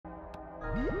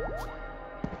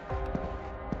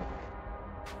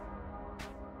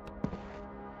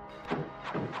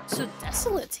So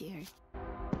desolate here.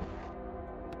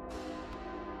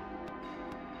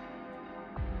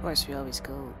 Of course, we always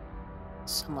go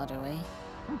some other way.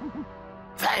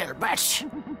 Well, but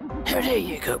how do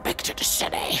you go back to the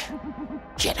city?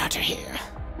 Get out of here.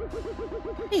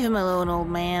 Leave him alone, old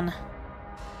man.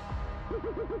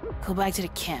 Go back to the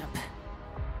camp.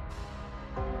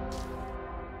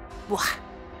 What?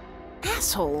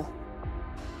 Asshole.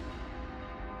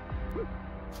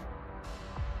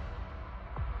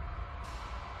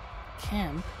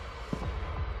 Camp?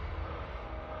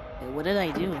 Wait, what did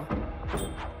I do?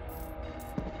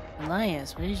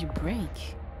 Elias, what did you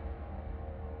break?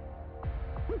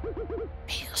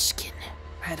 Pale skin,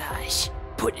 red eyes,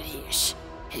 pointed ears,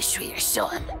 his sweeter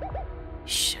son.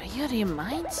 Are you out of your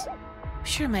mind?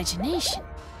 Pure imagination.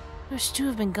 Those two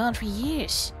have been gone for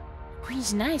years.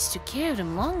 Queen's Knights took care of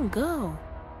them long ago.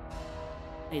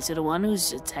 Wait, so the one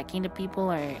who's attacking the people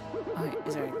is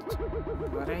our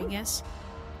brother, I guess?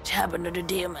 It happened to the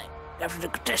deal, mate, after the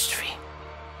catastrophe.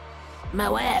 My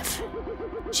wife,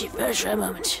 she froze for a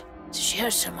moment, so she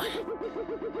heard someone.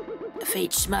 A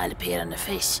faint smile appeared on her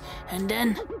face, and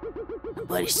then her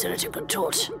body started to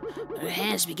contort. Her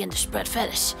hands began to spread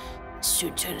feathers, and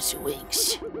soon turned into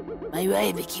wings. My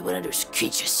wife became one of those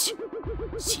creatures.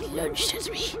 She lunged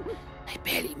at me. I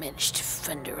barely managed to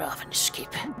fend her off and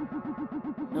escape.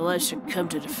 The wife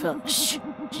succumbed to the fellowship.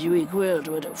 The weak world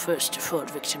were the first to fall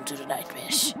victim to the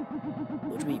nightmares.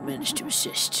 But we managed to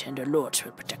assist, and the Lord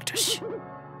will protect us.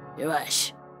 Your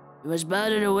eyes. We must bow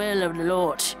to the will of the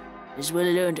Lord. It is well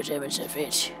learned that heavens have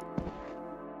fate.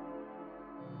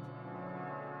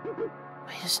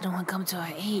 Why does no one come to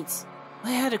our aid?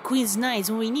 Where are the Queen's Knights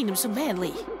when we need them so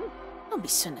badly? Don't be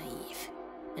so naive.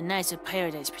 The Knights of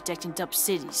Paradise protecting top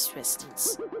cities,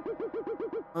 residents.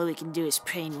 All we can do is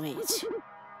pray and wait.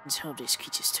 And hope these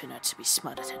creatures turn out to be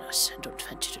smarter than us and don't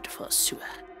venture to the false sewer.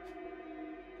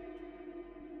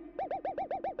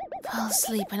 Fall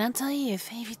asleep and I'll tell you a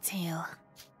fairy tale.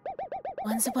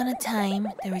 Once upon a time,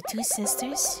 there were two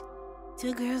sisters.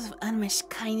 Two girls of unmatched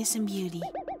kindness and beauty.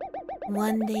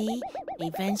 One day, they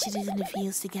ventured into the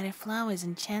fields to gather flowers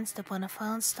and chanced upon a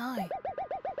fallen star.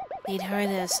 They'd heard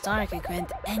that a star could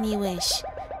grant any wish,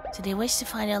 so they wished to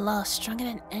find a law stronger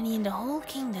than any in the whole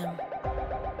kingdom.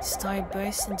 The star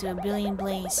burst into a brilliant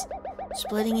blaze,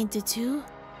 splitting into two,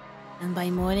 and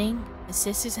by morning, the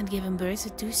sisters had given birth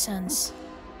to two sons.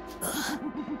 Ugh,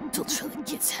 don't fill the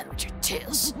kid's head with your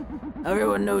tales.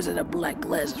 Everyone knows that a black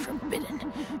glass is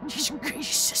forbidden. These crazy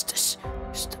sisters,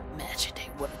 just imagine they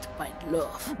wanted to find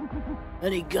love.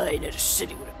 Any guy in the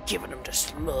city would have given them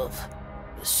this love.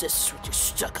 The sisters were too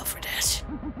stuck up for that.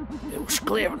 It was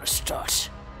clear from the start.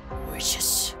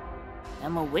 Witches.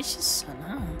 I'm a witch's son,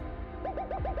 huh?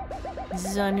 This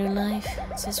is our new life.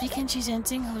 Since we can't choose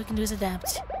anything, all we can do is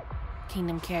adapt.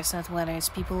 Kingdom cares not whether it's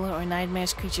people or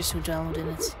nightmares creatures who dwell within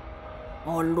it.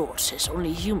 Our Lord says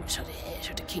only humans are the heirs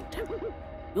of the kingdom.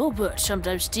 Your birds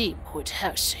sometimes deem what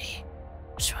house say.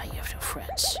 That's why you have no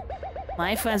friends.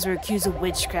 My friends were accused of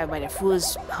witchcraft by their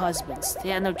foolish husbands. They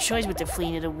had no choice but to flee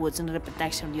into the woods under the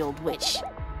protection of the old witch.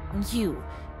 And you,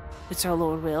 if it's our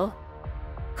Lord will,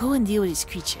 go and deal with these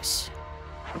creatures.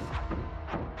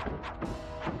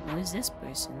 Who is this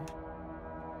person?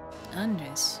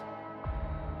 Andres.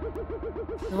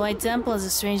 The White Temple is a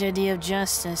strange idea of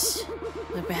justice.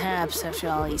 But perhaps, after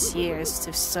all these years,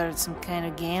 they've started some kind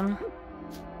of game.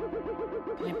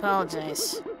 I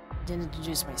apologize. I didn't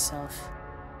introduce myself.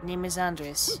 My name is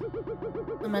Andres.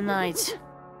 I'm a knight.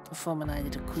 A former knight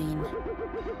of the Queen.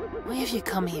 Why have you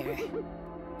come here?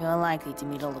 You're unlikely to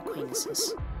meet all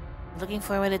acquaintances. Looking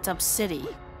for a way to top city.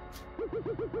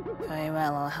 Very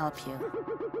well, I'll help you.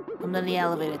 Come to the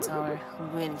elevator tower.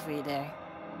 I'm waiting for you there.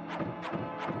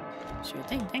 Sure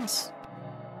thing, thanks.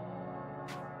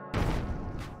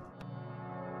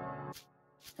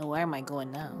 Now where am I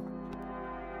going now?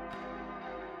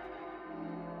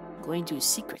 Going to a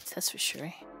secret, that's for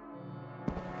sure.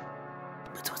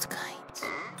 But what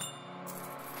kind?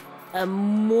 A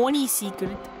money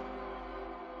secret.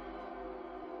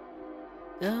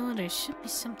 Oh, there should be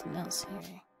something else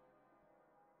here.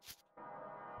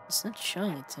 It's not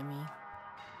showing it to me.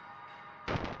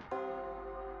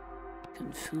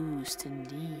 Confused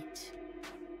indeed.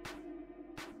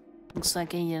 Looks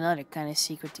like I need another kind of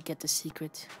secret to get the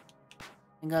secret.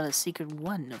 I got a secret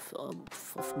one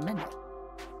of many.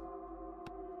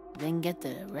 Didn't get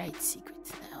the right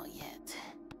secret now yet.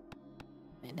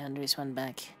 Wait, now there's one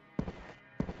back.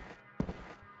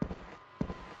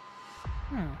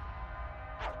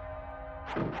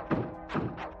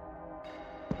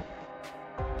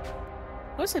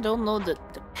 course, I don't know the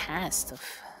past of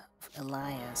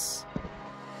Elias.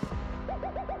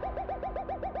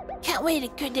 Can't wait to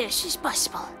get there as soon as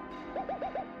possible.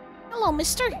 Hello,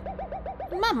 mister.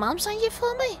 My mom's on you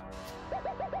for me?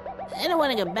 I don't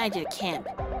want to go back to the camp.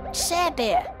 Sad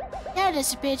there. Dad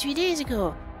disappeared 3 days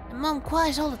ago, and Mom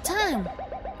cries all the time.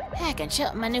 I can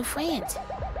chat with my new friend.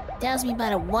 Tells me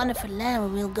about a wonderful land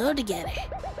where we'll go together.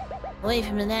 Away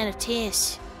from the land of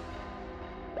tears.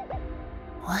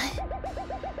 What?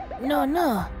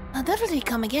 No. I'll definitely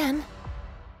come again.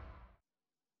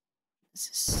 This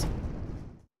is...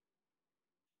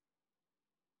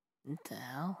 What the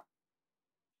hell?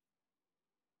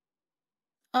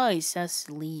 Oh, he says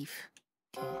to leave.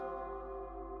 Okay.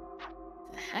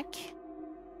 The heck?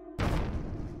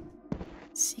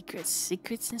 Secrets,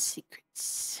 and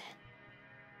secrets.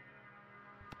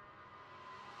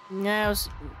 Now,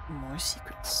 more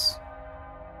secrets.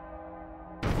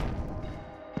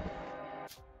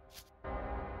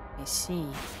 I see.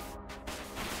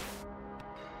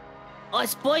 Oh,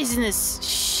 it's poisonous!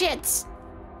 Shit!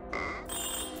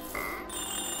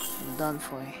 I'm done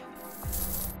for.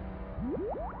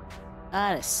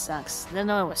 Ah, this sucks. Didn't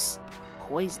know it was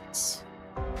poisonous.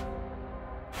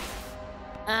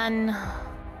 And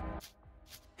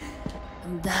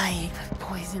I'm dying of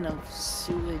poison of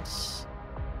sewage.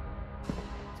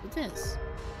 What's this?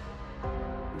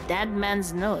 Dead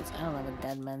man's note. I don't have a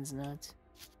dead man's note.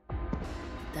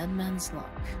 Dead man's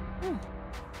lock. The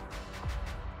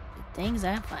things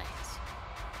I find.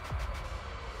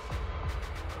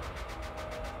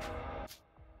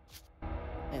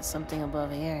 There's something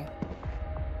above here.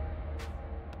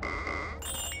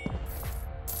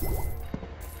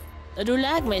 I do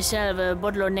like myself a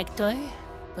bottle of nectar,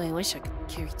 but I wish I could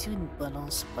carry 2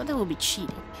 bottles, but that would be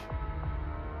cheating.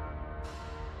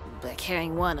 By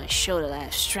carrying one, I show that I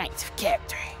have strength of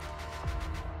character.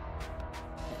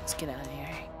 Let's get out of here.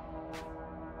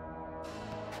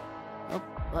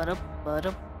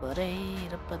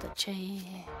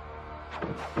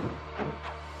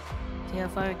 See how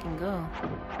far I can go.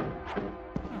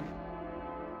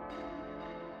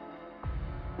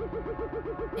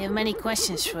 I have many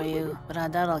questions for you, but I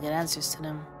doubt I'll get answers to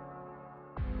them.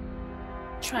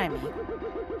 Try me.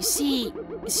 You see,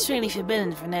 it's strictly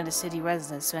forbidden for Nether City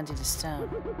residents to enter this town.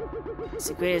 It's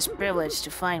the greatest privilege to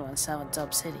find oneself in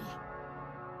Top City.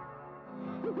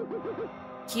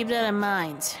 Keep that in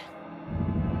mind.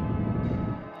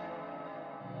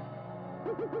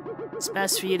 It's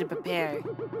best for you to prepare.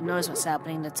 Who knows what's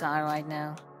happening in the town right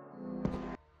now?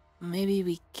 Maybe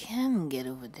we can get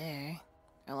over there.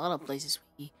 There are a lot of places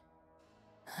we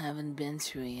haven't been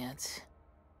through yet.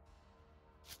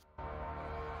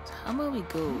 So how about we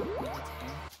go over there?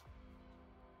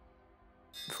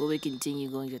 Before we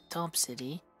continue going to Top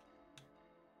City,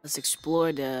 let's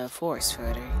explore the forest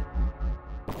further.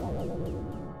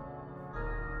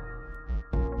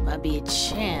 Might be a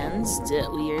chance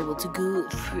that we are able to go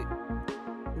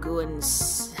and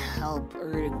help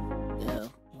her.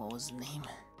 What was the name?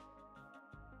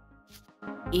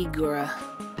 Igora.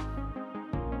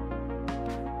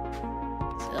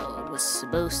 So it was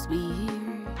supposed to be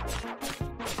here.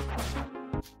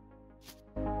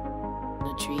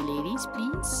 No tree ladies,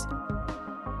 please.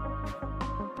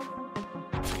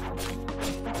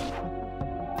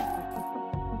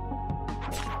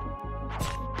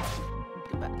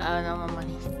 I don't know my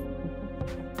money.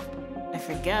 I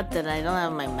forgot that I don't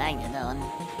have my magnet on.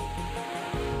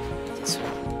 This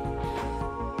one.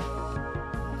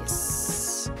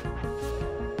 Yes.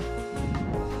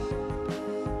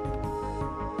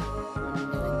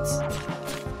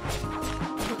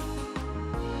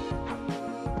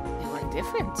 They were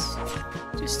different.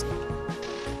 Interesting.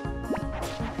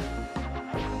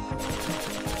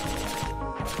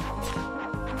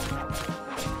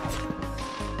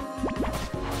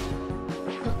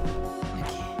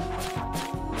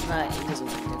 It doesn't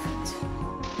look different.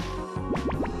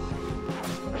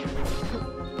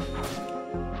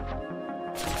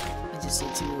 I just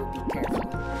need to be careful.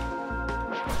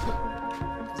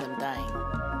 Because I'm dying.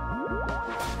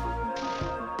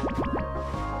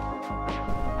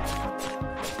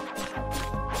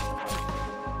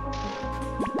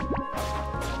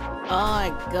 Oh my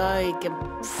god, you can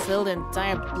fill the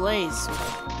entire place with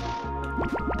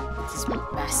these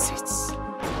bastards.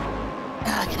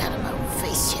 Ah, get out of my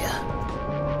face here.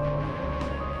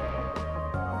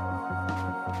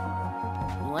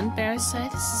 One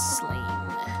parasite is slain.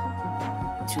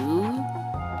 2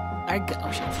 are gone.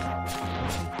 Oh shit.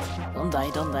 Don't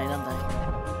die. I'm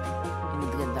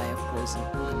gonna die of poison.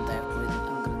 I'm gonna die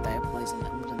of poison.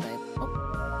 Oh.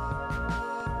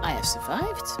 I have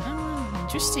survived.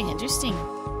 Interesting.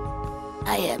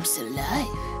 I am still alive.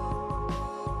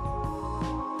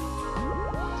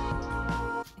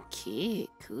 Okay,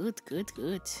 good.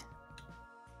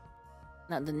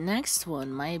 Now the next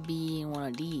one might be in one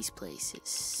of these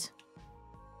places.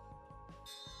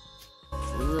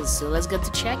 So let's get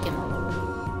to checking.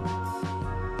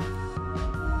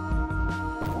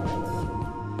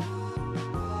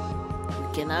 We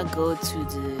cannot go to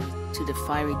the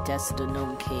fiery depths of the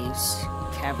gnome caves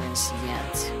caverns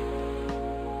yet.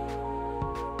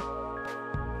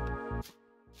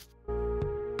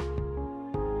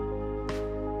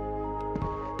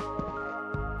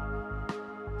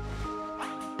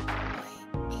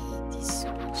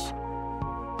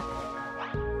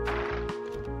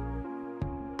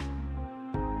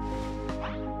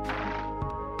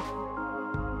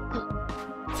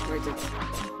 Worth it.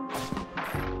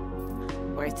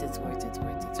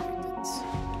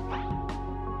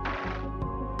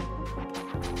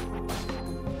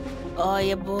 Oh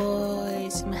yeah, boy,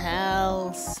 some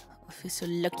health. I feel so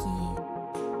lucky.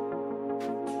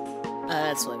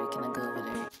 That's why we cannot go over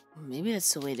there. Maybe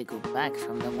that's the way to go back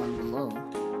from the one below.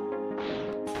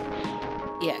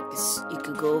 Yeah, because you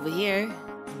could go over here,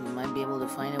 and you might be able to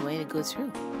find a way to go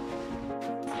through.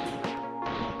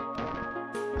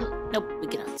 Nope, we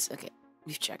cannot. Okay,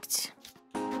 we've checked.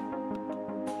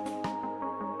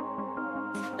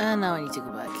 And now I need to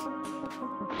go back.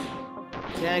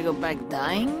 Can I go back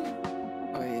dying?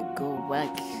 Or go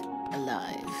back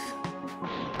alive?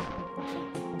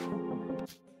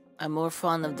 I'm more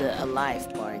fond of the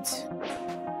alive part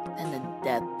than the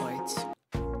dead part. So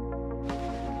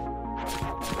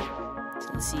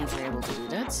let's see if we're able to do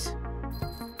that.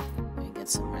 We get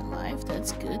somewhere alive.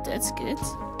 That's good.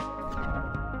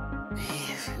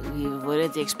 If we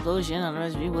avoided the explosion,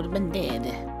 otherwise we would have been dead.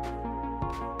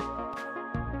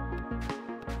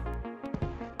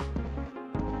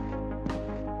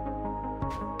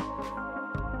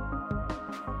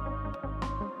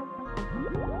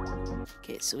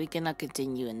 Okay, so we cannot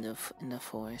continue in the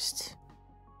forest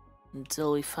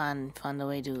until we found a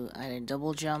way to either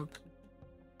double jump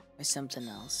or something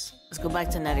else. Let's go back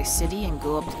to another city and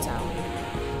go up the tower.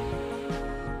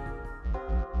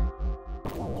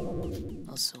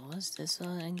 Also, what's this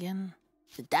one again?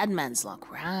 The dead man's lock,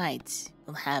 right?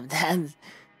 We'll have that.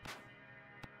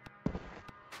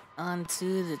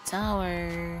 Onto the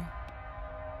tower.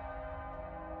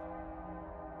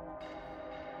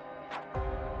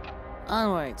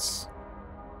 Onwards.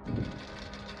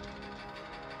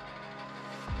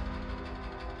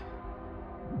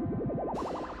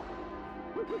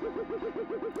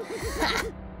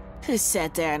 Who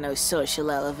said there are no social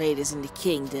elevators in the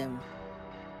kingdom?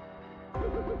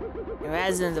 The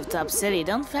residents of Top City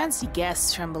don't fancy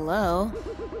guests from below.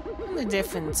 Under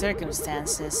different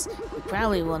circumstances, we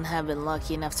probably wouldn't have been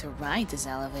lucky enough to ride this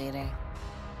elevator.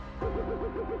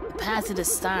 The path to the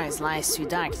stars lies through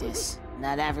darkness.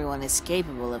 Not everyone is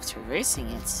capable of traversing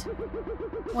it.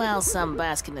 While some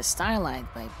bask in the starlight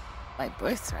by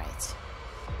birthright.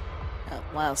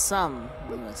 While some...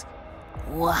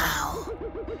 Wow!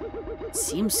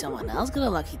 Seems someone else got a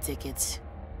lucky ticket.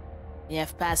 You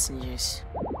have passengers.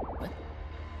 What?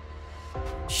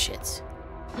 Shit.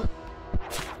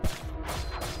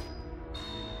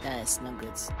 That is no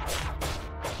good.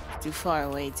 Too far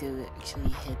away to actually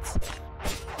hit.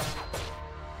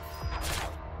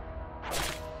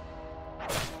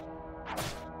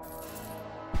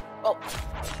 Oh!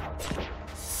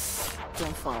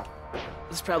 Don't fall.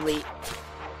 It's probably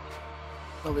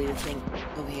the thing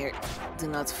over here. Do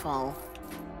not fall.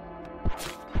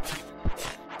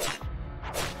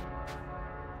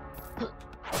 Oh,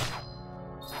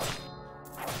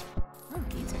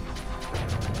 either.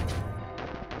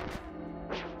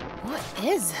 What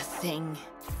is that thing?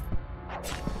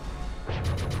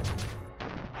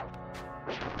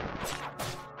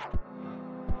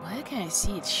 Why can't I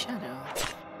see its shadow?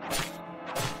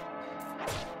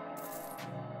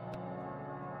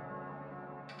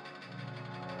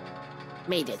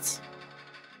 Made it.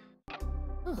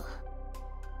 Ooh.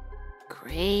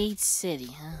 Great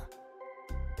city, huh?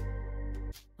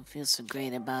 I feel so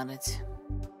great about it.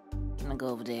 Can I go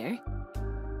over there?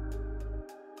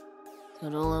 So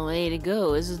the only way to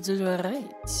go is to the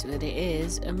right, where there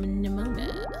is a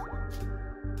Nimona.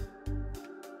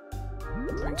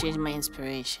 I'm changing my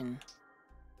inspiration.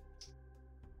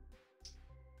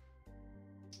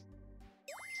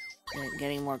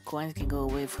 Getting more coins can go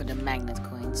away for the magnet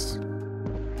coins.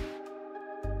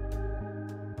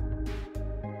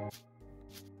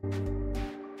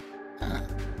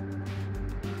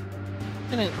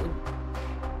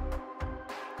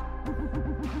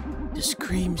 The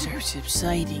screams are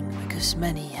subsiding because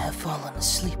many have fallen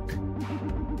asleep.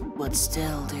 But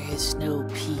still there is no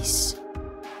peace.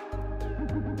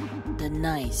 The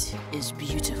night is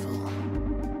beautiful.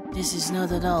 This is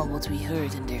not at all what we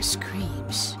heard in their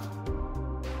screams.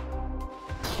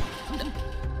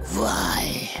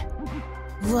 Why?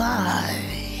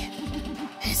 Why?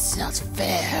 It's not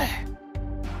fair.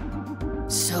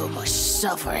 So much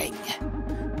suffering.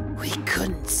 We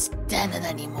couldn't stand it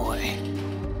anymore.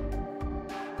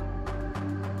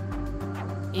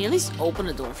 Can you at least open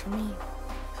the door for me?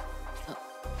 Oh,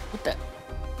 what the?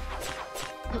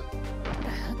 What the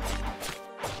heck?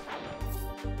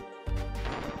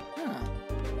 Huh.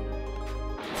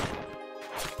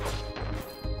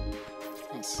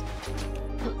 Nice.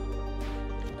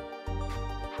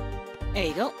 There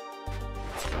you go.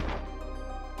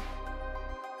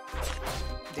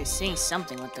 They're saying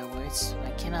something with their words.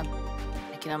 I cannot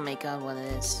make out what it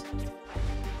is.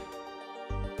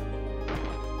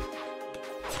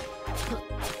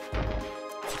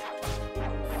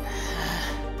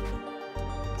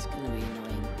 It's gonna be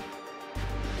annoying.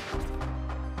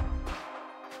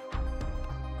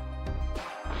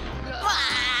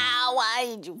 Wow! Why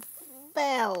did you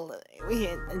fail? I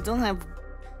don't have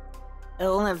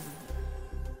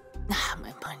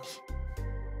my money.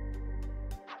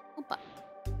 Opa.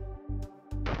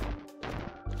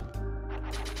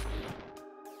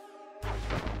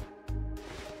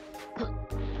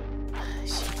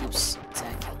 She keeps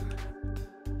attacking.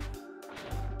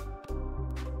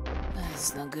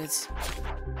 That's not good.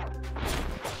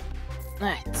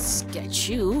 Alright, let's get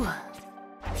you.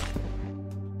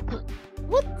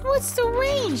 What's the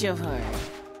range of her?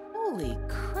 Holy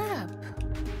crap.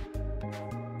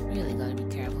 Really gotta be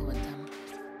careful with them.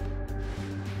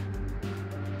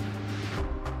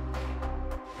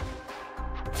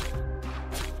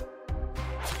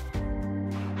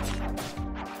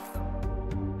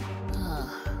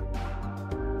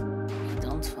 You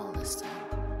don't fall this time.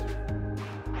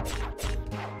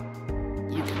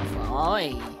 You can fall.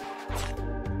 Oi.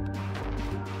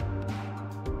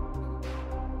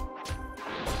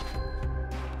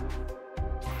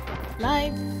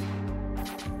 Life.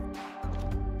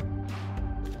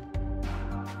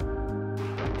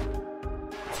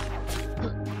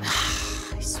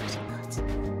 I swear to God.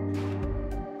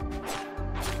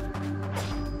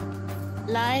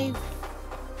 Life.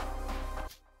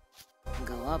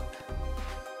 Go up.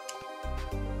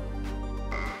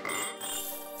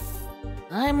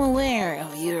 I'm aware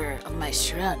of my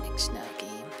surroundings now,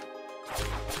 game.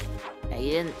 Yeah,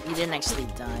 you didn't actually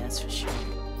die, that's for sure.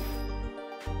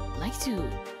 I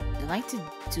like to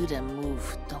do that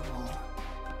move double.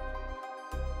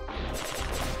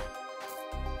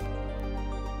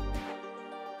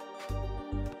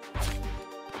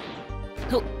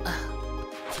 Oh,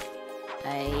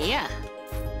 yeah.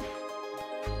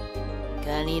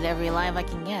 Gonna need every life I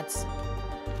can get.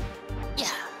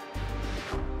 Yeah.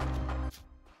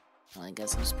 Well, I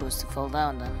guess I'm supposed to fall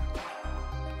down then.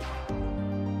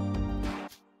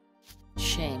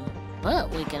 Shame.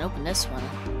 But we can open this one.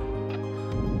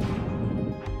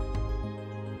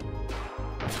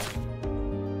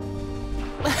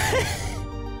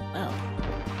 Well,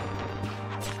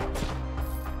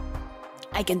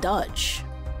 I can dodge.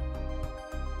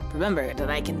 Remember that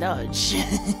I can dodge.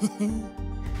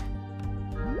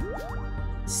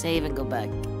 Save and go back.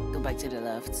 Go back to the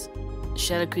left.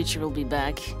 Shadow creature will be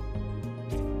back. Yep.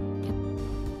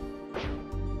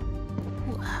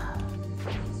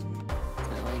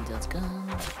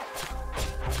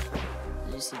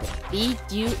 I just need to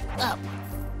beat you up.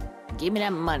 Give me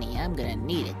that money. I'm gonna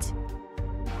need it.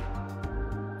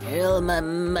 You're all my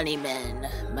money men.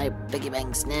 My piggy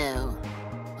banks now.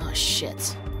 Oh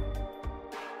shit.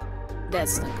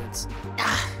 That's not good.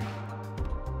 Ah!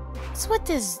 What's with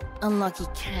this unlucky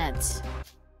cat?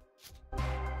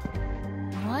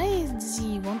 Why does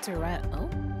he want to rat? Oh?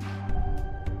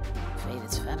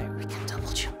 Faded feather. We can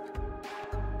double jump.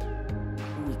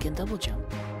 We can double jump.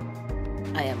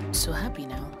 I am so happy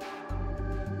now.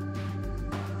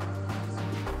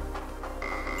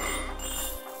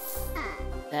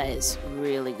 That is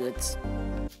really good.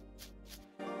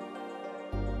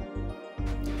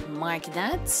 Mark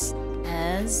that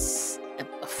as...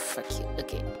 oh, fuck you.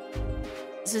 Okay.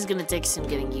 This is gonna take some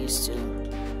getting used to.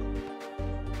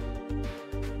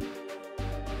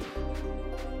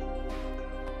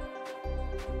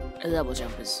 A double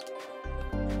jump is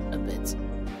a bit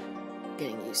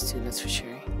getting used to, that's for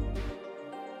sure.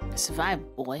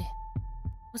 Survive, boy.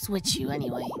 What's with you,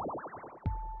 anyway?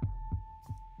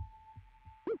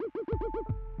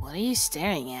 What are you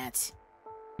staring at?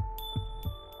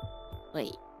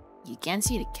 Wait, you can't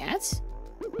see the cat?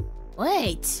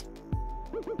 Wait!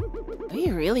 Are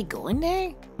you really going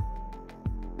there?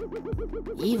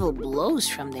 Evil blows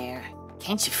from there.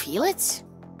 Can't you feel it?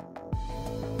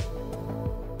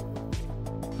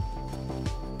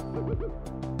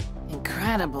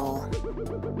 Incredible.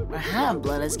 Our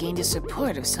half-blood has gained the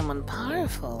support of someone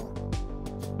powerful.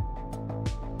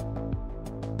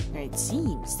 Or it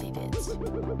seems they did.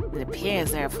 It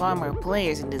appears there are far more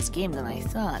players in this game than I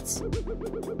thought.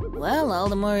 Well, all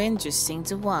the more interesting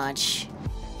to watch.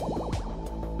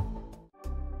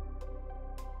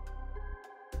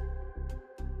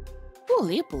 Oh,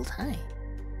 Leopold, hi.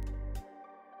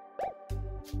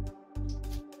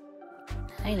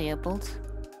 Hi, Leopold.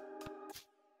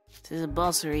 This is a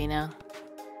boss arena.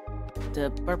 The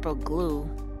purple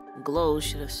glow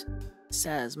should have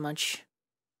said as much.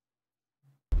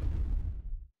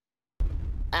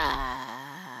 Oh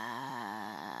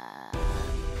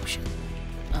shit.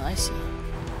 Oh, I see.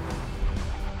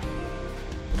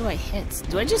 What do I hit?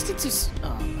 Do I just need to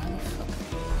oh,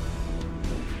 motherfucker.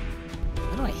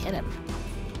 How do I hit him?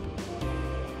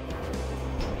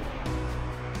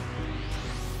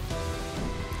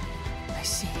 I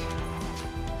see.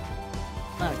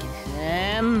 I can hit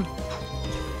him.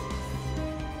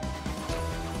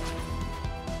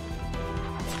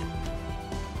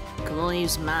 Can only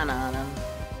use mana on him.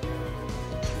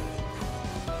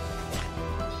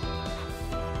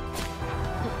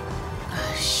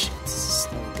 Ah, shit, this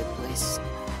is not a good place.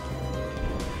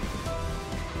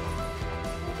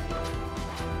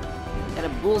 Got a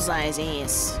bullseye his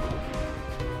ass.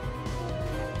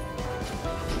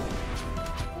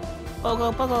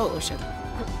 Pogo, pogo. Oh shit.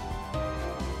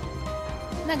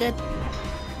 Not good.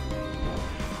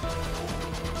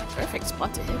 Perfect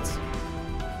spot to hit.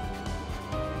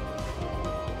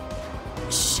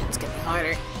 Shit, it's getting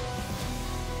harder.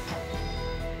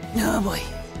 Oh boy.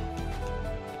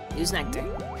 Use nectar.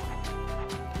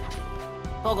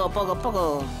 Pogo, pogo,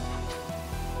 pogo.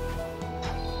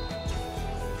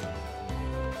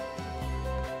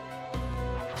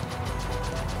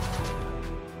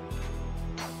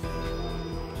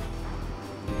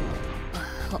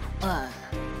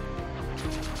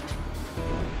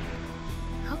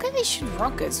 How can they shoot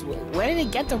rockets? Where did they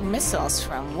get the missiles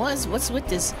from? What's with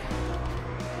this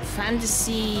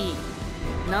fantasy,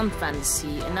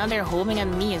 non-fantasy? And now they're homing at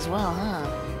me as well, huh?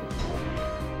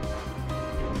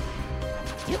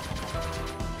 Yep.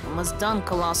 Almost done,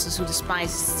 Colossus who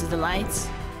despises the lights.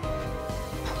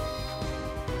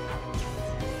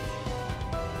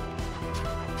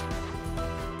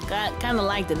 Kinda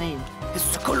like the name.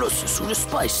 It's the Colossus who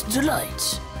despises the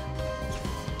lights.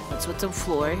 What's with the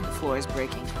floor? The floor is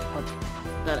breaking. Oh,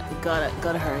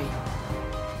 gotta hurry.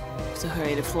 So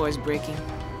hurry, the floor is breaking.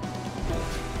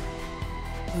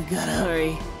 We gotta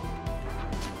hurry.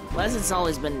 Why has it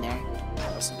always been there?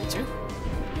 That must be true.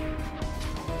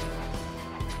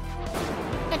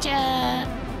 Gotcha!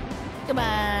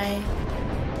 Goodbye!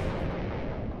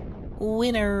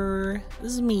 Winner!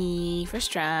 This is me.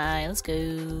 First try. Let's go.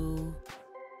 Ooh.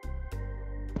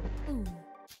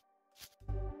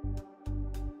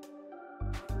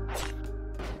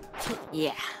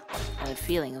 Yeah. I had a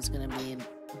feeling it was gonna be a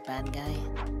bad guy.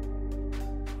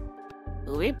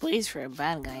 A weird place for a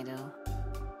bad guy, though.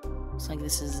 Looks like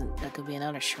this isn't. That could be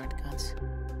another shortcut.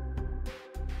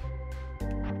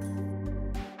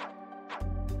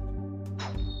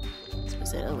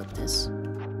 Suppose I deal with this.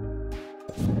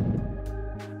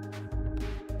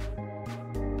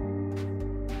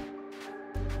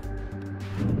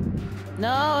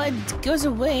 No, it goes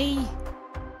away.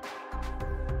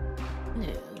 No.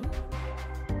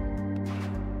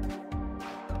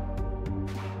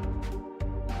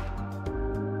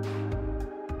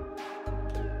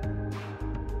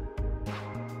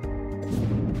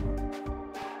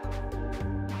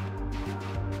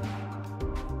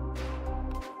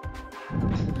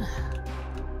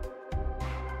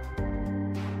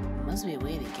 Must be a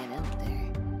way to get out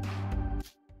there.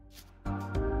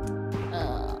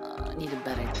 I need a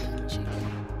better dungeon.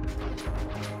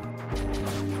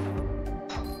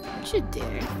 Don't you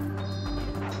dare.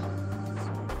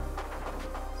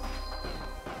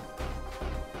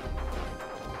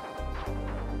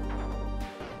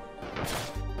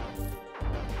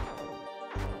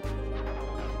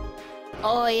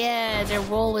 Oh yeah, they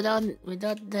roll without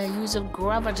the use of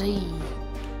gravity.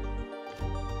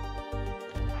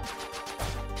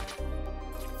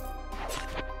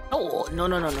 Oh no!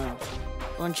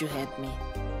 Don't you hit me?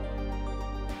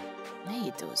 I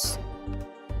hate those.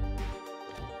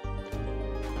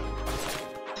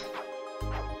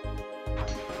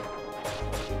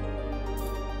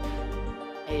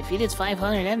 I defeated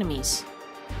 500 enemies.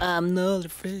 I'm not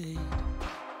afraid.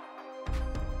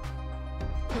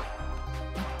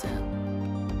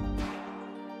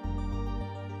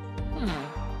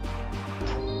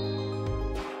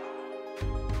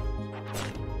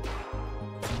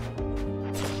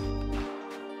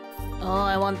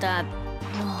 I want that.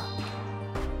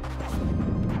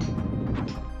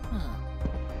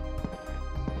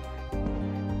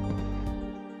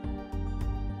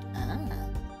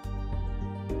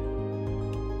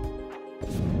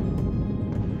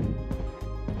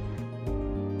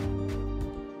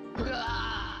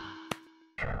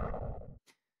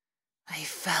 I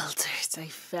faltered. I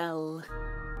fell.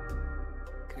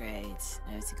 Great.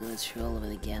 I have to go through all of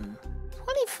it again.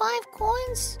 25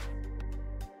 coins?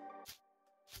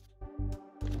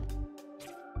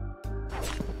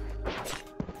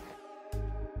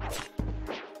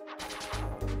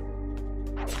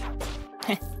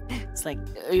 It's like,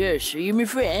 yes, are you my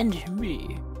friend?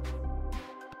 Me.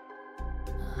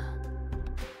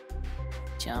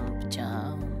 jump,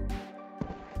 jump.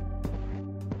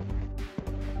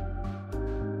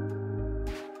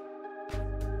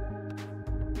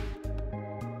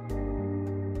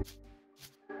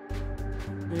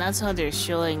 And that's how they're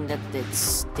showing that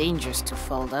it's dangerous to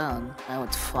fall down. Now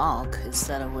with fog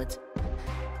instead of with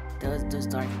those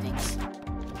dark things.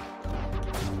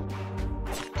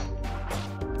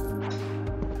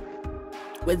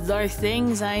 With dark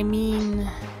things, I mean...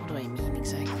 What do I mean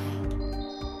exactly?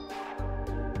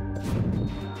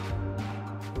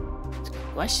 It's a good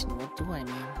question. What do I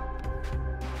mean?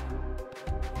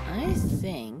 I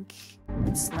think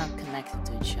it's not connected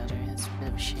to each other. That's a bit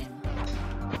of a shame.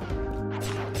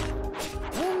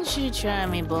 Why don't you try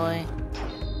me, boy?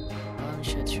 Why don't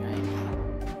you try me?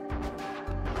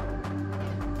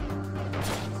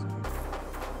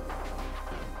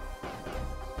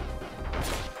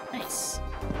 Nice.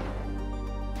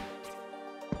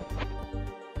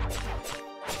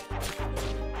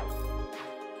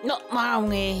 Not my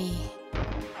way.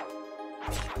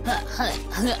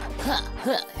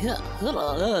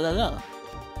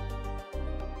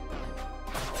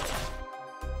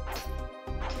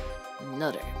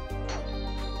 Another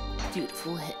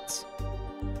beautiful hit.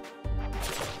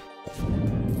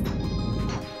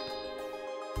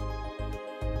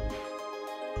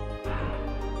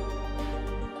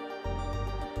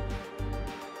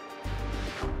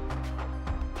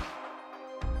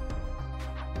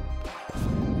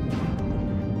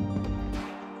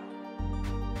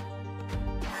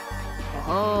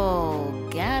 Oh,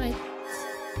 got it.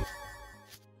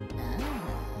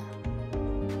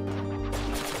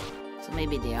 So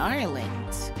maybe they are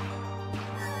linked.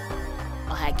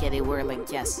 Oh heck yeah, they were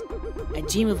linked, yes. I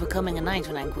dream of becoming a knight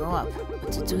when I grow up,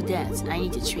 but to do that, I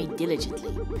need to train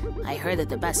diligently. I heard that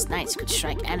the best knights could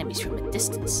strike enemies from a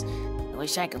distance. I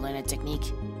wish I could learn a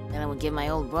technique. Then I would give my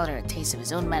old brother a taste of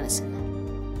his own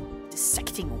medicine.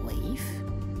 Dissecting wave?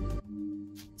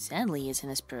 Sadly, it's an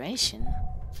inspiration.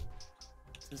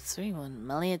 The 3-1.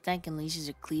 Melee attack unleashes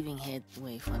a cleaving hit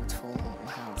wave when it's full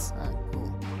health. Ah,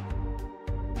 cool.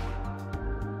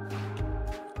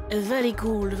 Very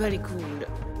cool, very cool.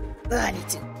 I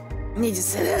need to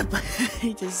sit up. I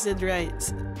need to sit right.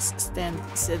 Stand,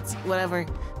 sit, whatever.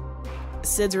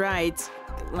 Sit right.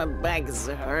 My back is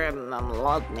hurting a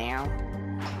lot now.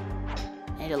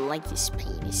 I don't like this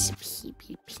pain. It's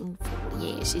pretty painful.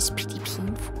 Yes, it's pretty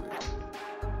painful.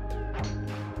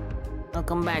 I'll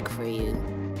come back for you.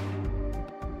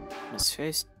 Was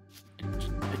first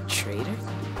a traitor?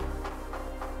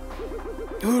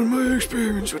 All my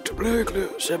experience with the Black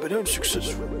Layers have been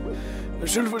unsuccessful.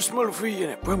 Myself a small fee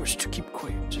and I promise to keep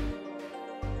quiet.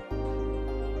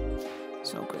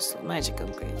 Soul Crystal, magic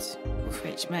upgrades.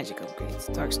 Wolfrage, magic upgrades.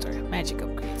 Darkstar, magic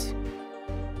upgrades.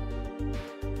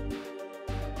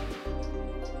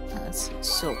 Let's see,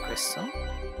 Soul Crystal.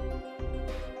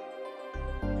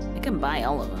 I can buy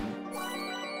all of them.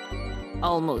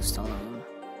 Almost all of them.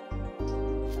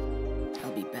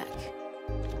 I'll be back.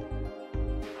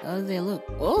 How do they look?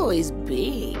 Oh, he's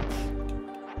big.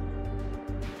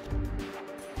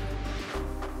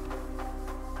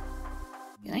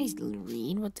 Can I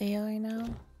read what they are now?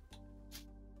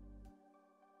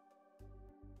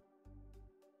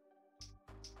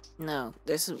 No,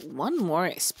 there's one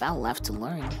more spell left to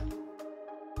learn.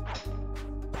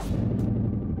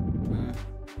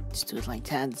 Just do it like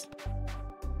that.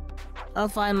 I'll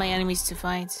find my enemies to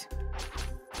fight.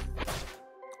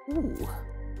 Ooh.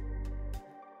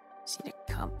 See the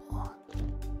couple.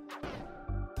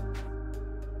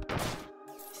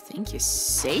 Think you're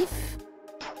safe?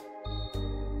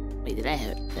 Wait, did that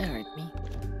hurt me?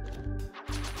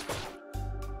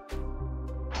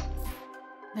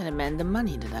 That amend the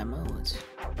money that I'm owed.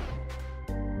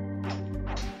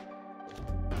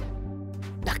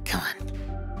 Ah, come on.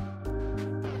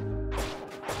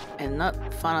 And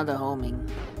not fun of the homing.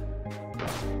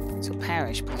 So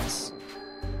perish, please.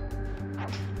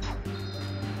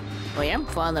 Oh, yeah, I'm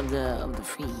fond of the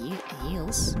free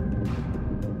heals.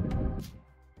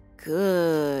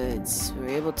 Good. We're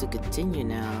able to continue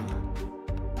now.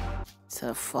 Instead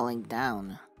of falling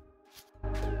down.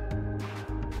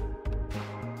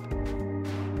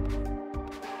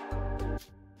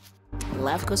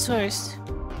 Left goes first.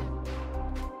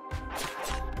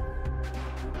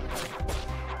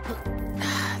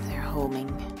 They're homing.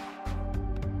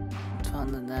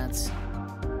 Fond of that.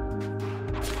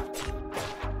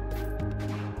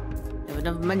 Have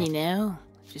enough money now.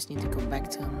 Just need to go back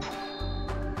to him.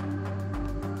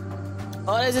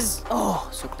 Oh, this is... Oh,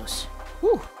 so close.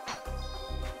 Woo.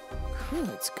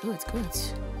 Good.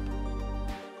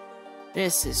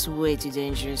 This is way too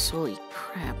dangerous. Holy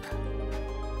crap.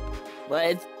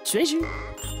 But treasure.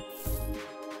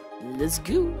 Let's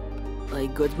go. I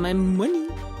got my money.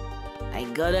 I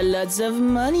got a lots of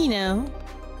money now.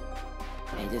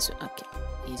 Hey, this... Okay.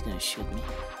 He's gonna shoot me.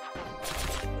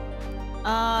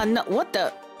 No. What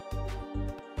the...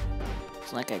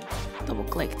 It's like I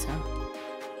double-clicked, huh?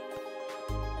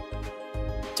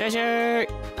 Treasure!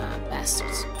 Ah,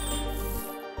 bastards.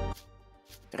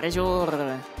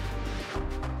 Treasure!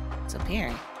 It's up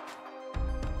here.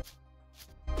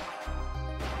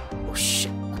 Oh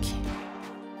shit, okay.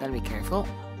 Gotta be careful.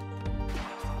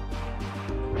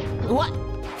 What?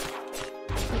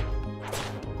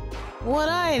 What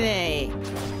are they?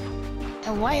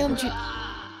 And why don't you...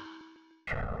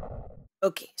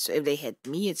 Okay, so if they hit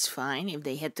me, it's fine. If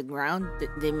they hit the ground,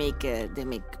 they make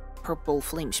purple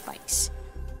flame spikes.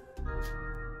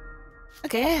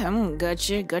 Okay,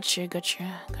 gotcha.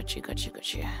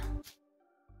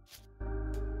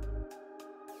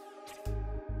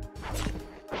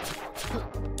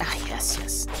 Ah,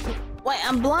 yes. Wait,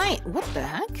 I'm blind. What the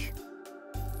heck?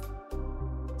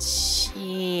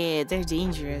 Shit, they're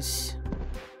dangerous.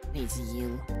 Need to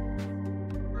heal.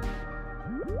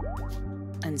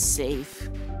 Unsafe.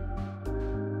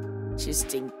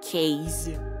 Just in case.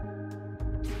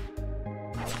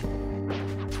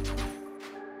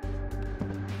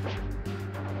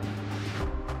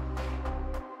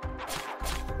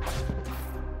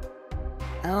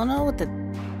 I don't know what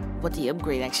the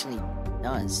upgrade actually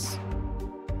does.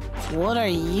 What are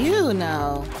you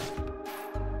now?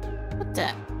 What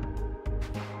the?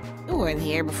 You weren't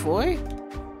here before.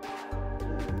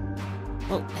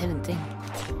 Oh, hidden thing.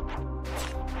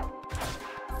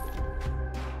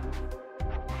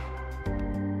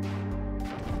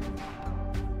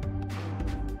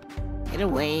 Get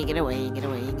away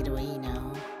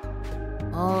now.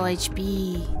 Oh,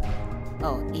 HP.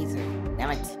 Oh, ether.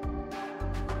 Damn it.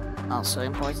 Also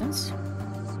important.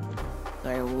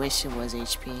 But I wish it was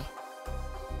HP.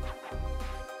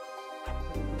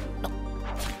 No.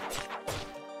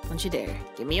 Don't you dare.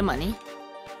 Give me your money.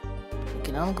 We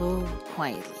can all go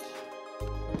quietly.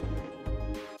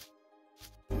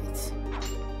 Right.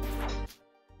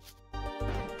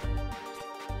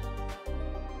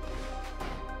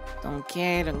 Don't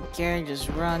care. Just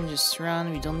run.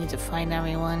 We don't need to find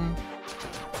everyone.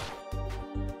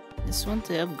 Just want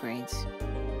to upgrade.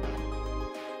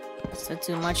 Is that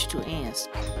too much to ask?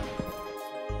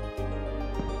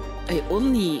 I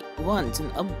only want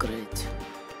an upgrade.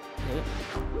 Yep.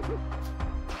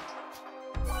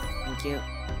 Thank you.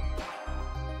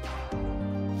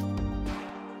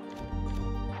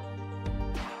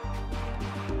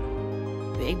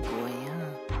 Big boy,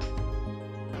 huh?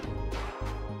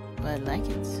 But I like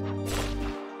it.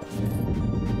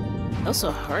 It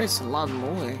also hurts a lot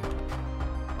more.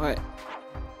 Or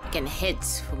can hit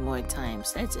for more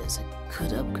times. That is a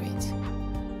good upgrade.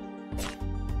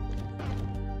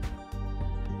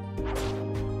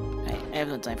 Alright, I have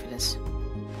no time for this.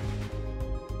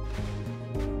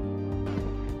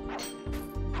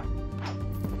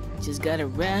 Just gotta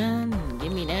run.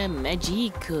 Give me that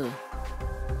magic.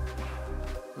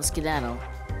 Let's skedaddle.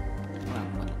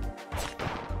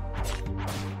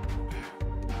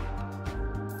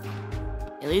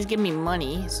 At least give me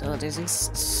money, so there's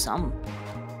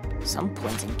some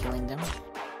point in killing them.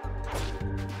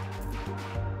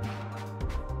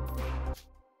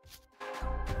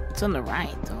 It's on the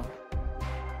right, though.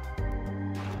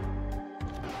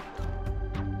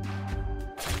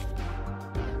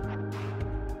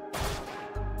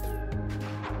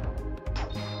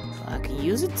 If I can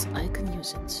use it, I can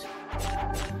use it.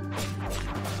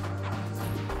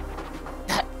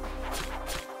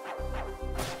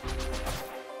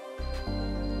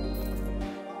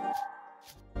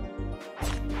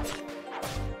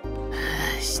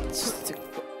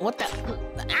 What the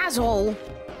asshole?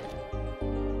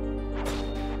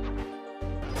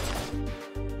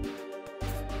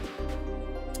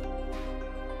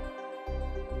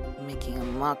 Making a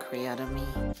mockery out of me.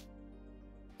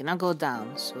 Cannot go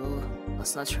down, so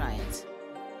let's not try it.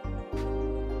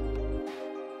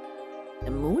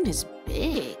 The moon is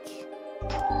big.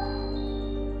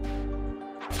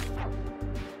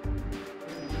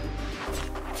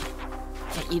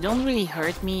 Yeah, you don't really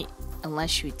hurt me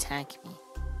unless you attack me.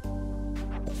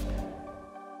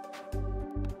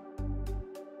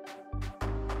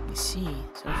 You see,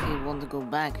 so if you want to go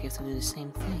back, you have to do the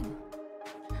same thing.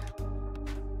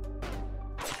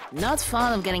 Not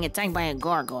fond of getting attacked by a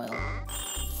gargoyle.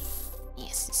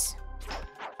 Yes.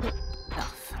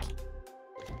 Oh, fuck it.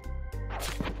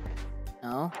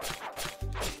 No.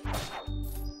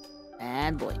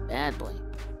 Bad boy, bad boy.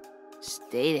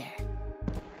 Stay there.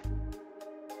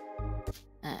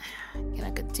 Can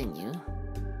I continue?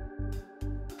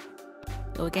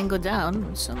 Oh, we can go down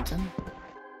or something.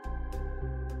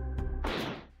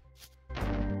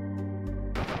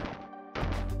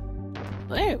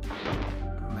 Where?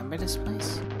 Remember this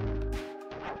place?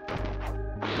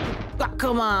 Oh,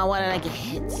 come on, why did I get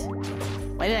hit?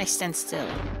 Why did I stand still?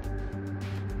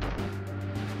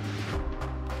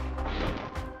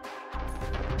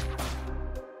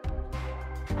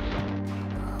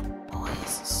 Oh boy,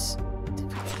 is this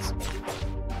difficult.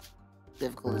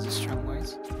 Difficult is a strong word.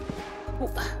 Oh.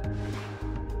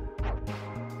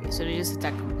 Okay, so they just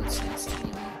attack from both sides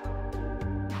anyway.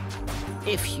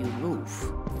 If you move.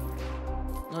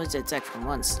 No, it's attack from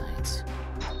one side.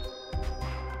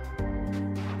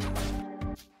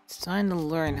 It's time to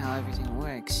learn how everything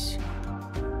works.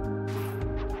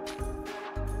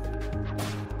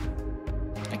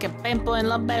 I can pinpoint a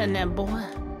lot better than that, boy.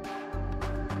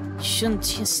 You shouldn't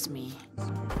test me.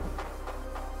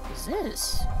 What's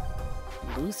this?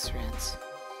 Blue thread.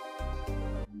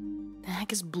 The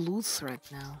heck is blue thread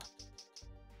now?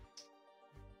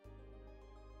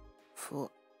 Full.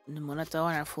 The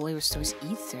monotone fully restores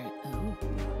ether. Oh.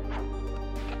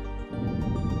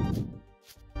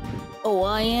 Oh,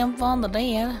 I am fond of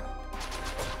that.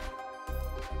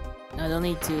 I don't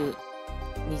need to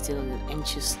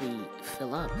anxiously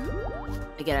fill up.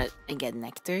 I get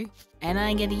nectar and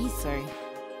I get ether.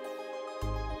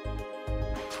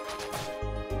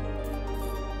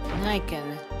 And I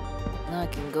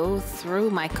can go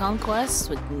through my conquests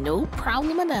with no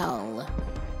problem at all.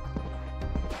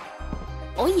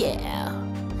 Oh yeah!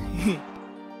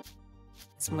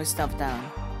 Some more stuff down.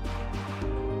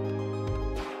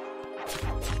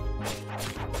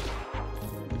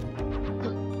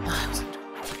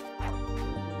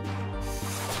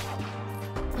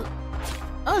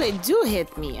 Oh, they do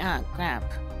hit me! Ah, crap.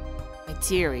 My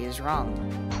theory is wrong.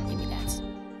 Give me that.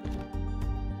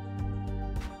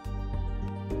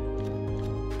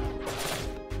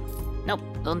 Nope,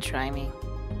 don't try me.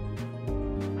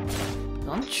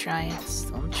 Don't try it,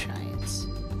 don't try it.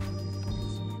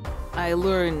 I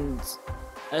learned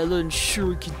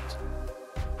shuriken.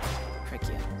 Frick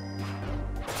you.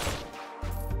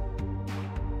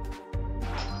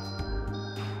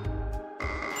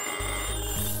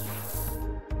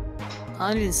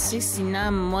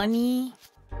 $169 money?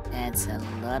 That's a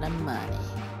lot of money.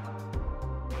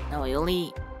 No, we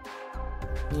only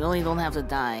don't have to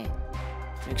die.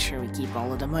 Make sure we keep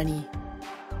all of the money.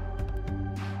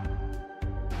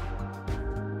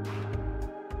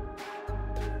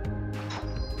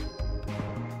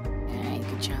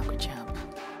 Good job.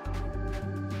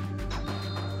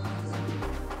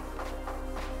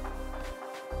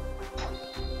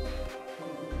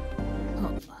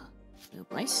 Oh, new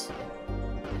place.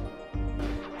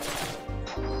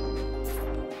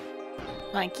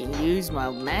 If I can use my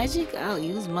magic, I'll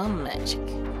use my magic.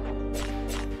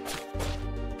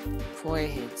 4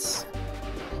 hits.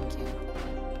 Thank you.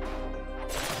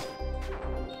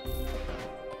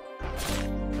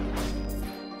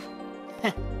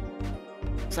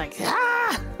 It's like,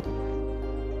 ah!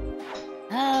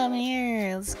 I'm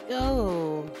here, let's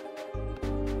go.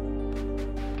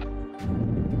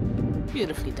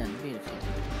 Beautifully done, beautifully done.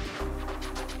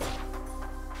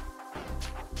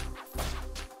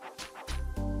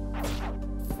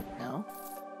 No?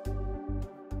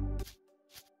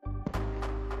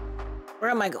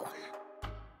 Where am I going?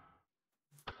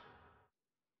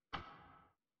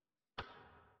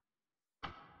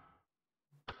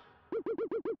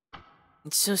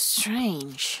 It's so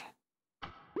strange.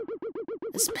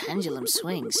 This pendulum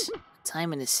swings.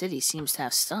 Time in the city seems to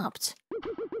have stopped.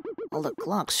 All the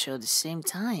clocks show the same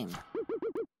time.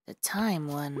 The time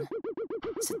when...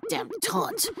 It's a damn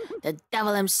taunt. The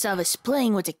devil himself is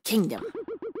playing with the kingdom.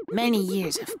 Many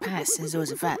years have passed since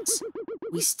those events.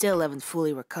 We still haven't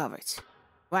fully recovered.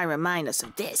 Why remind us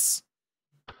of this?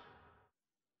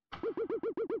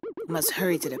 We must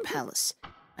hurry to the palace.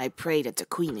 I pray that the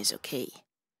queen is okay.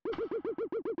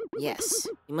 Yes,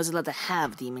 you must let the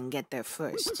half-demon get there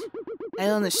first. I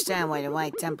don't understand why the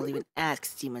White Temple even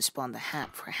asks Demon Spawn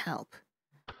for help.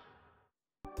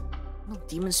 Well,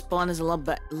 Demon Spawn is a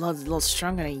lot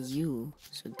stronger than you,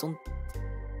 so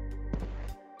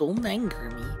don't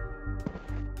anger me.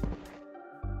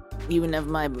 You even have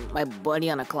my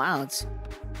buddy on the clouds.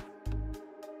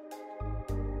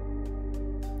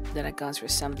 That accounts for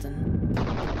something.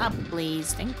 Up,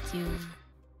 please, thank you.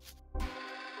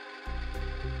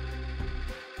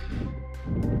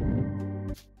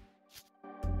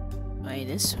 Why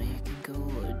this way? I can go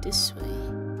this way.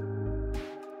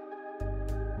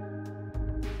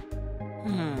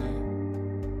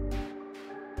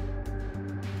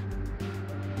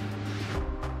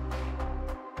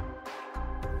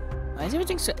 Why is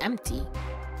everything so empty?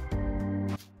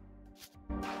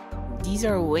 These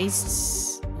are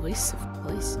wastes of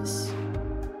places.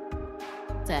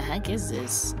 What the heck is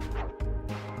this?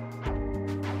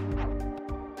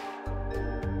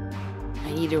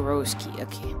 I need a rose key,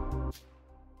 okay.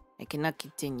 I cannot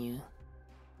continue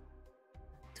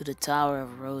to the Tower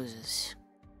of Roses.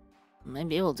 I might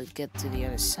be able to get to the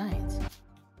other side.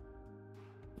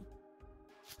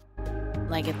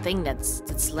 Like a thing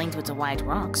that's linked with the white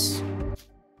rocks.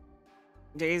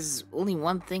 There's only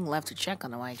one thing left to check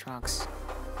on the white rocks.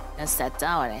 That's that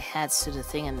tower that heads to the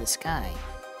thing in the sky.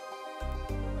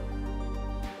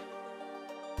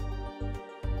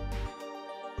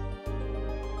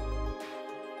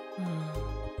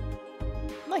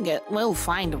 We'll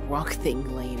find the rock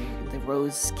thing later, the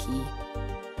rose key.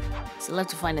 Still have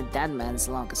to find a dead man's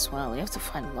log as well. We have to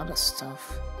find a lot of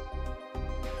stuff.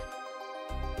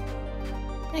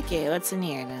 Okay, what's in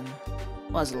here then?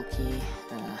 Puzzle key.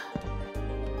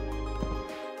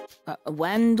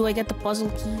 When do I get the puzzle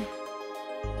key?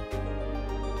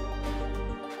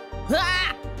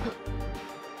 Ah!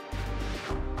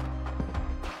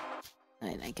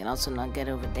 I can also not get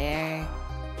over there.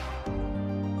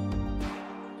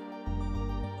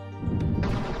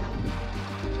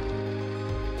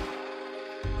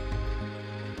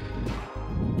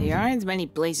 There aren't many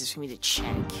places for me to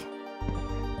check.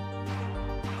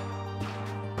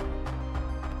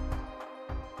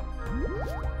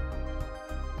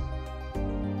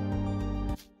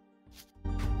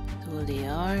 So they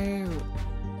are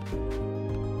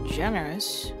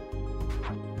generous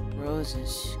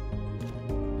roses.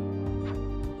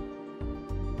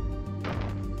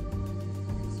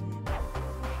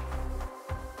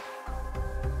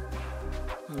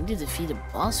 I need to defeat a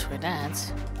boss for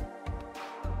that.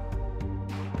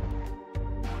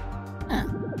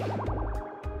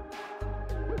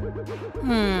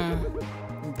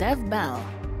 Death Bow.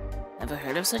 Ever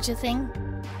heard of such a thing?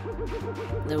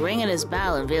 The ring in his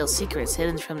bow unveils secrets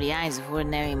hidden from the eyes of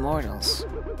ordinary mortals.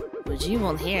 But you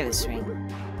won't hear this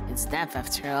ring. It's death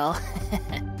after all.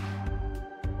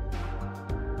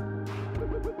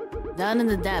 Down in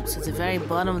the depths at the very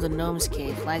bottom of the gnome's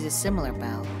cave lies a similar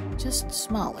bell, just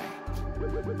smaller.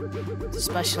 It's a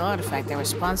special artifact that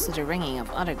responds to the ringing of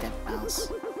other death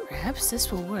bells. Perhaps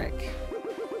this will work.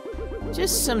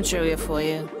 Just some trivia for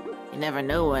you. You never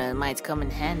know when it might come in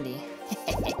handy.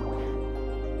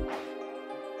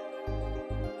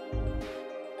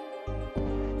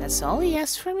 That's all he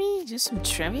asked for me? Just some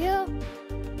trivia?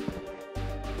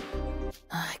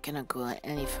 I cannot go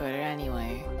any further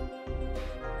anyway.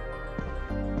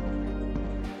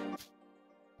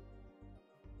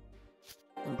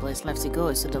 One place left to go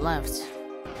is to the left.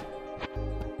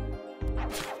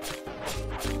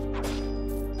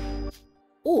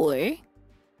 Or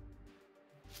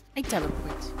I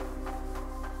teleport.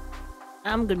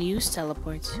 I'm gonna use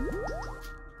teleport.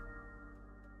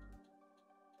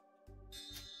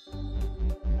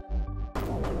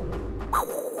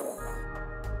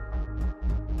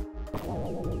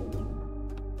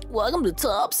 Welcome to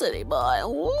Top City, boy.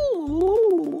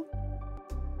 Ooh.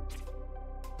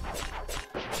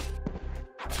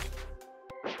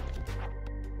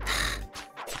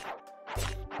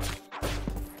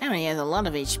 I mean, he has a lot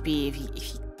of HP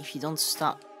if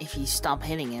you stop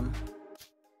hitting him.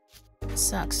 It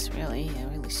sucks, really. It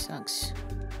really sucks.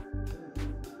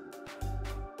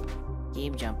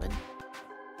 Keep jumping.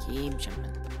 Keep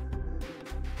jumping.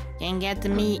 Can't get to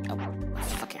me. Oh,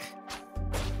 fucker.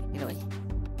 Get away.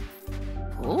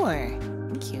 4.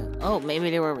 Thank you. Oh, maybe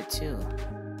there were 2.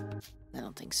 I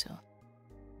don't think so.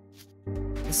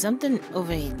 There's something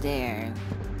over there.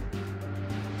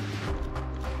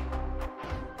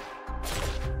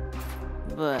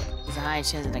 But there's a high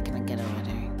chance that I cannot get over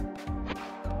there.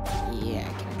 Yeah,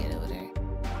 I cannot get over there.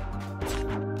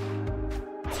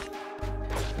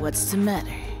 What's the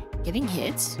matter? Getting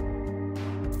hit?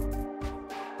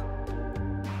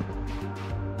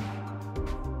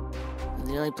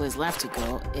 The only place left to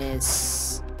go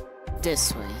is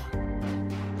this way.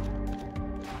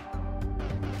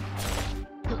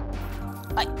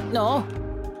 No!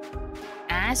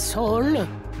 Asshole!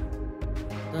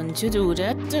 Don't you do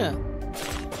that!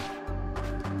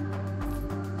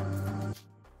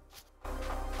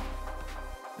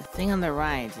 The thing on the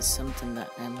right is something that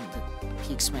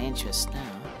piques my interest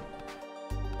now.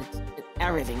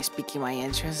 Everything's piquing my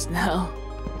interest now.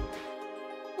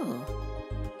 Oh.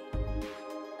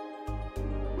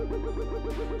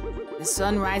 The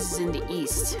sun rises in the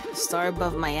east, a star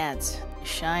above my head.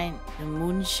 The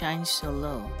moon shines so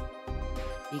low,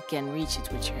 you can reach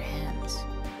it with your hands.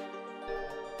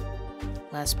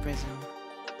 Last prism.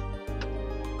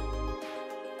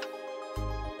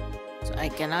 So I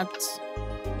cannot...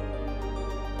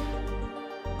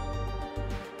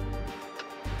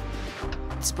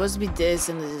 It's supposed to be this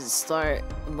and there's a star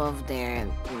above there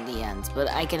in the end, but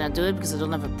I cannot do it because I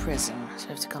don't have a prism, so I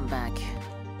have to come back.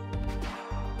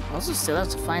 I also still have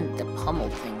to find the pummel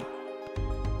thing.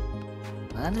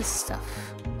 A lot of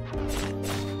stuff.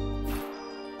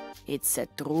 It's a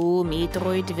true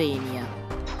Metroidvania.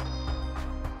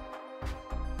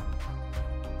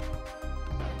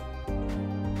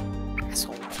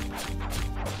 Asshole.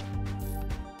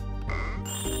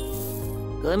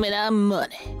 Give me that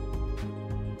money.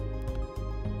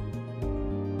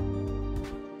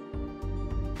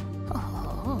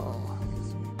 Oh.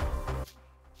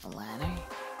 A ladder.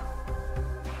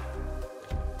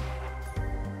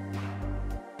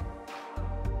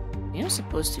 You're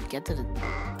supposed to get to the...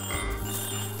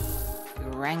 You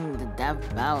rang the dev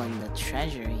bell in the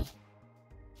treasury.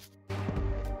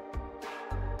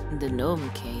 In the gnome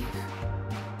cave.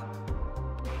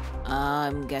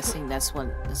 I'm guessing that's what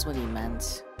he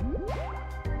meant.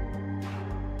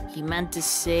 He meant to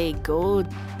say go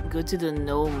to the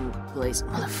gnome place.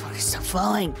 Motherfucker, stop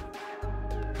falling!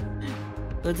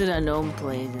 Go to the gnome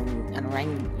place and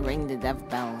ring the dev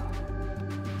bell.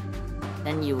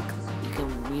 Then you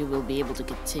will be able to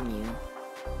continue.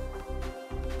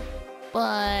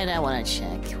 But I wanna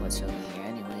check what's over here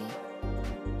anyway.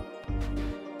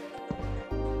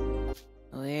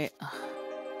 Where?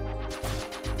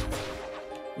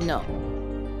 No.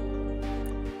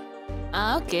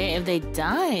 Okay, if they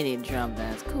die, they drop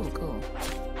that. Cool, cool.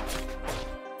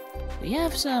 Do you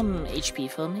have some HP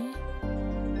for me?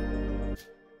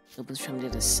 Opens from the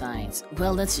other side.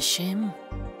 Well, that's a shame.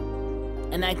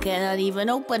 And I cannot even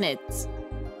open it.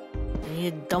 I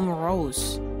need a dumb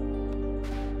rose.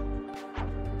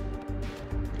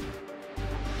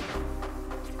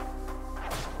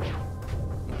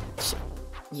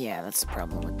 Yeah, that's the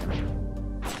problem with them.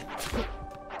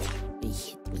 They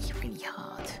hit me really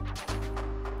hard.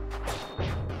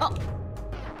 Oh!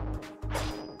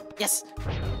 Yes!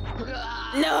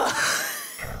 No!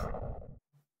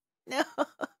 No!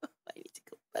 I need to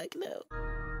go back now.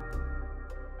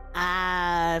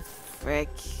 Ah, frick.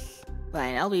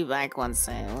 Fine, I'll be back once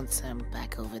I'm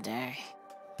back over there.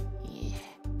 Yeah.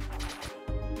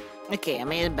 Okay, I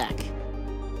made it back.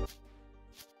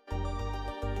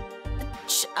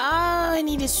 I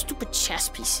need his stupid chess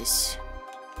pieces.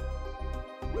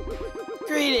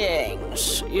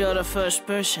 Greetings. You're the first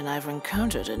person I've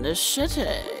encountered in this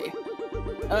city.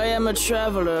 I am a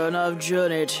traveler and I've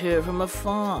journeyed here from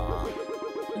afar.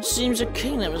 It seems the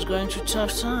kingdom is going through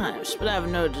tough times, but I have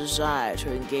no desire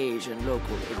to engage in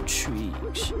local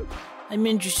intrigues. I'm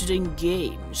interested in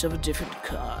games of a different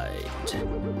kind.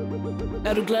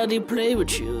 I'd gladly play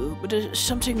with you, but there's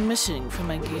something missing from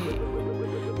my game.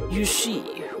 You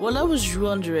see, while I was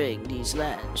wandering these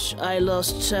lands, I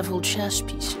lost several chess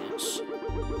pieces.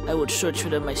 I would search for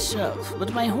them myself,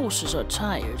 but my horses are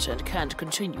tired and can't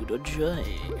continue the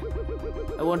journey.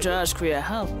 I want to ask for your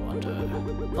help, Wonder.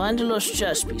 Find the lost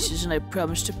chess pieces and I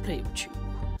promise to play with you.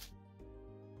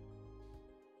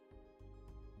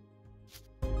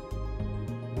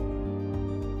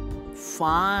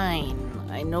 Fine.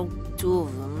 I know 2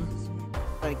 of them,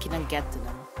 but I cannot get to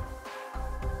them.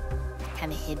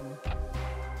 Kinda hidden.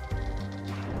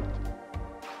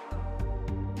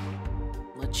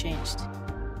 What changed?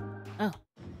 Oh.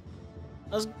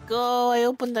 Let's go! I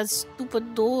opened that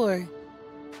stupid door.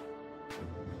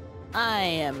 I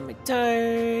am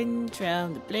returned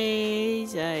from the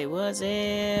place I was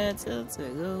at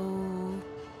ago.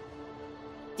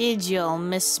 Did y'all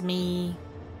miss me?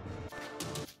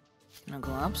 Can I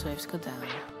go up? So I have to go down.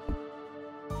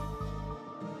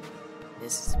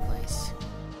 This is the place.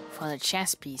 Found a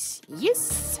chess piece.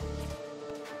 Yes!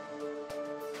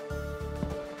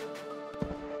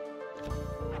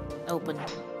 Open.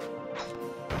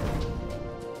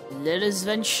 Let us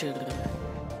venture.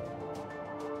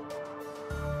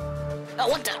 Oh,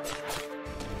 what the?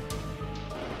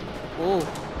 Oh.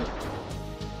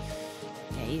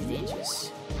 Yeah, he's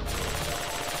dangerous.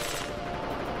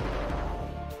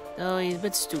 Oh, he's a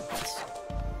bit stupid.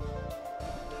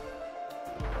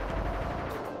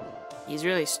 He's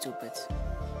really stupid.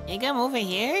 You come over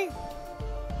here?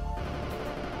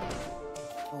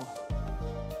 Oh.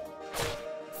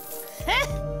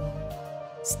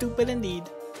 Stupid indeed.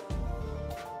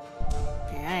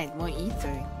 Alright, more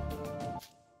ether.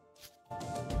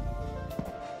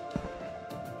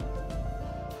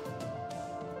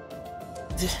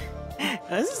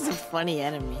 This is a funny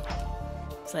enemy.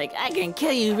 It's like, I can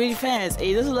kill you really fast.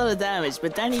 He does a lot of damage,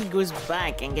 but then he goes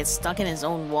back and gets stuck in his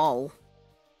own wall.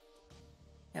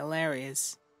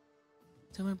 Hilarious.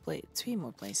 3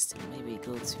 more places to maybe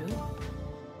go through.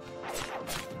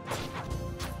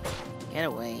 Get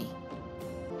away.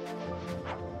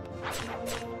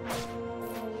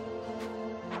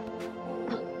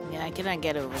 Yeah, I cannot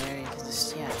get over there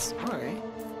because yeah, it's alright.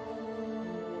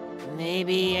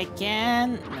 Maybe I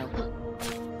can. Nope.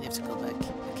 I have to go back.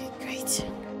 Okay, great.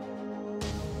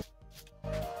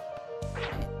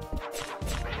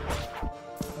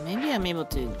 Maybe I'm able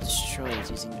to destroy it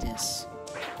using this.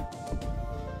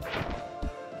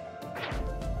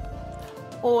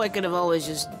 Oh, I could have always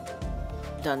just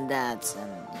done that,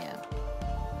 and yeah.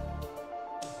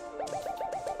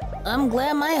 I'm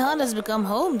glad my hut has become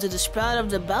home to the sprout of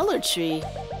the Ballard tree.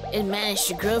 It managed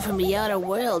to grow from the outer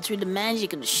world through the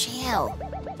magic of the shell.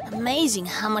 Amazing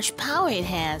how much power it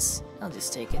has. I'll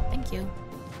just take it, thank you.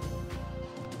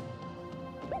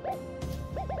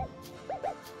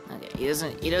 Okay,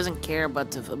 he doesn't care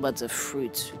about the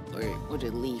fruit or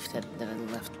the leaf that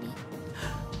it left me.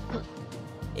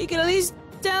 You can at least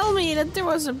tell me that there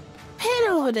was a pit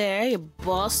over there, you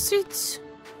bastards.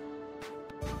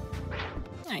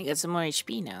 I got some more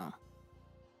HP now.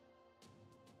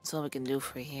 That's all we can do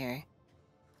for here.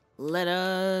 Let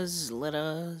us.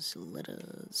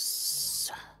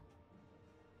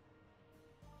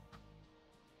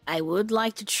 I would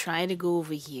like to try to go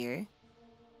over here.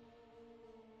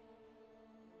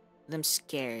 But I'm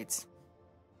scared.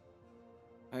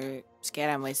 Or scared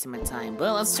I'm wasting my time.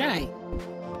 But let's try.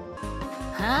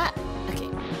 Huh? Okay.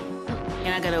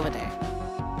 Cannot get over there.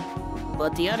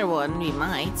 But the other one, we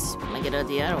might. Might get out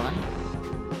the other one.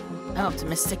 I'm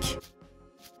optimistic.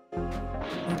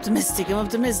 I'm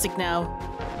optimistic now.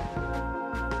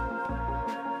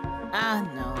 Ah,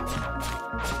 no.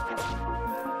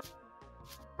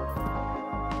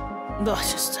 Oh,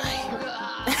 just die.